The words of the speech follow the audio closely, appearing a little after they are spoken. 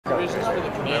provisions for the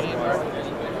Canadian market?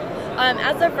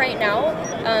 As of right now,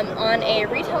 on a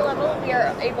retail level, we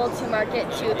are able to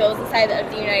market to those inside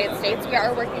of the United States. We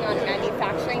are working on a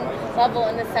manufacturing level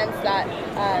in the sense that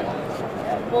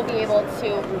we'll be able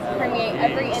to permeate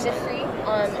every industry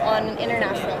on an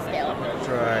international scale. That's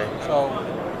right. So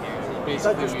Is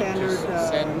that basically, the standard we just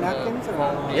send napkins? the Or?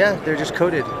 phone Yeah, they're just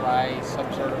coated. by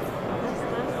some sort of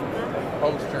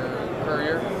post or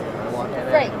courier,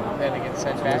 and Right. then it gets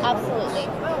sent back. Absolutely.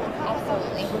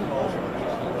 Absolutely.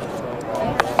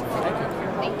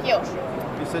 Thank you.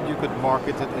 You said you could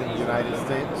market it in the United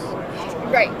States?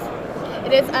 Right.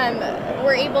 It is,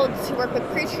 we're able to work with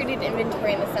pre-treated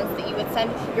inventory in the sense that you would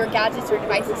send your gadgets or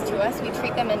devices to us, we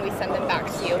treat them and we send them back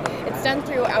to you. It's done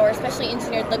through our specially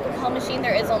engineered Liquipel machine.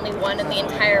 There is only one in the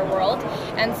entire world.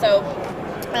 And so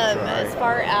as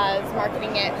far as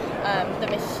marketing it, the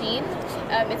machine,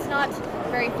 it's not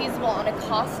very feasible on a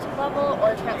cost level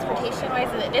or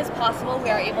transportation-wise. It is possible. We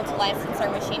are able to license our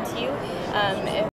machine to you.